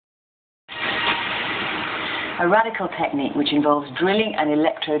a radical technique which involves drilling an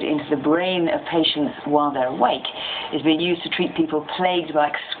electrode into the brain of patients while they're awake is being used to treat people plagued by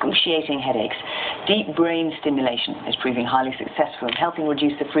excruciating headaches. Deep brain stimulation is proving highly successful in helping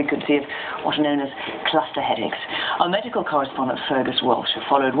reduce the frequency of what are known as cluster headaches. Our medical correspondent Fergus Walsh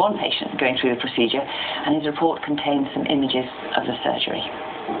followed one patient going through the procedure, and his report contains some images of the surgery.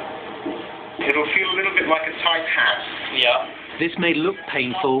 It'll feel a little bit like a tight hat. Yeah. This may look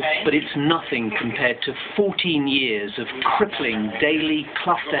painful, but it's nothing compared to 14 years of crippling daily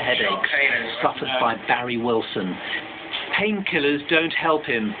cluster headaches suffered by Barry Wilson. Painkillers don't help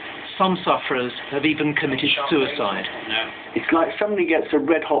him. Some sufferers have even committed suicide. It's like somebody gets a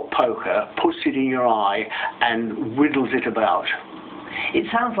red-hot poker, puts it in your eye, and whittles it about. It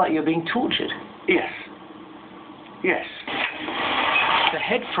sounds like you're being tortured. Yes. Yes. The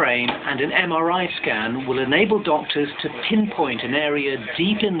head frame and an MRI scan will enable doctors to pinpoint an area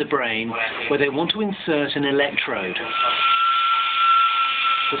deep in the brain where they want to insert an electrode.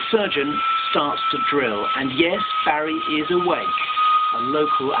 The surgeon starts to drill, and yes, Barry is awake. A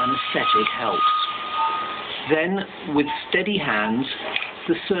local anaesthetic helps. Then, with steady hands,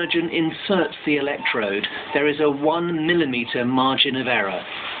 the surgeon inserts the electrode. There is a 1 millimeter margin of error.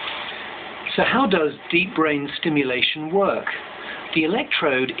 So how does deep brain stimulation work? The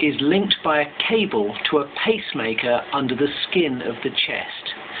electrode is linked by a cable to a pacemaker under the skin of the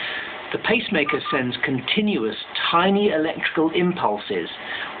chest. The pacemaker sends continuous, tiny electrical impulses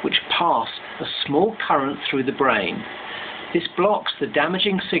which pass a small current through the brain. This blocks the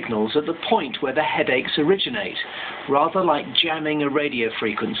damaging signals at the point where the headaches originate, rather like jamming a radio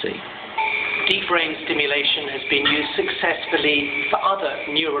frequency. Deep brain stimulation has been used successfully for other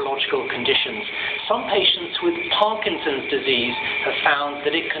neurological conditions. Some patients with Parkinson's disease have found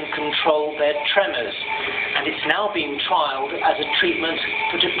that it can control their tremors, and it's now being trialled as a treatment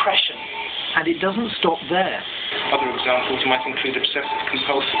for depression. And it doesn't stop there. Other examples might include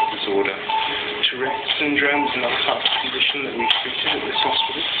obsessive-compulsive disorder, Tourette syndrome is another type of condition that we've treated at this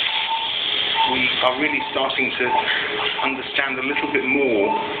hospital. We are really starting to understand a little bit more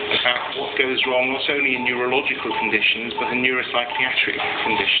about what goes wrong not only in neurological conditions but in neuropsychiatric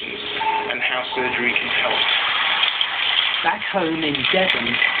conditions and how surgery can help. Back home in Devon,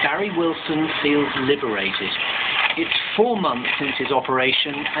 Barry Wilson feels liberated. It's 4 months since his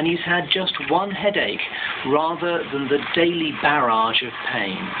operation, and he's had just one headache rather than the daily barrage of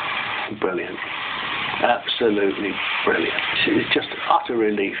pain. Brilliant. Absolutely brilliant. It's just utter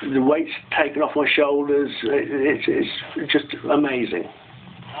relief. The weight's taken off my shoulders. It's just amazing.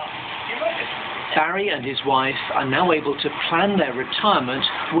 Barry and his wife are now able to plan their retirement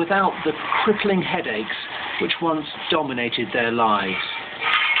without the crippling headaches which once dominated their lives.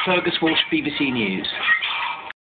 Fergus Walsh, BBC News.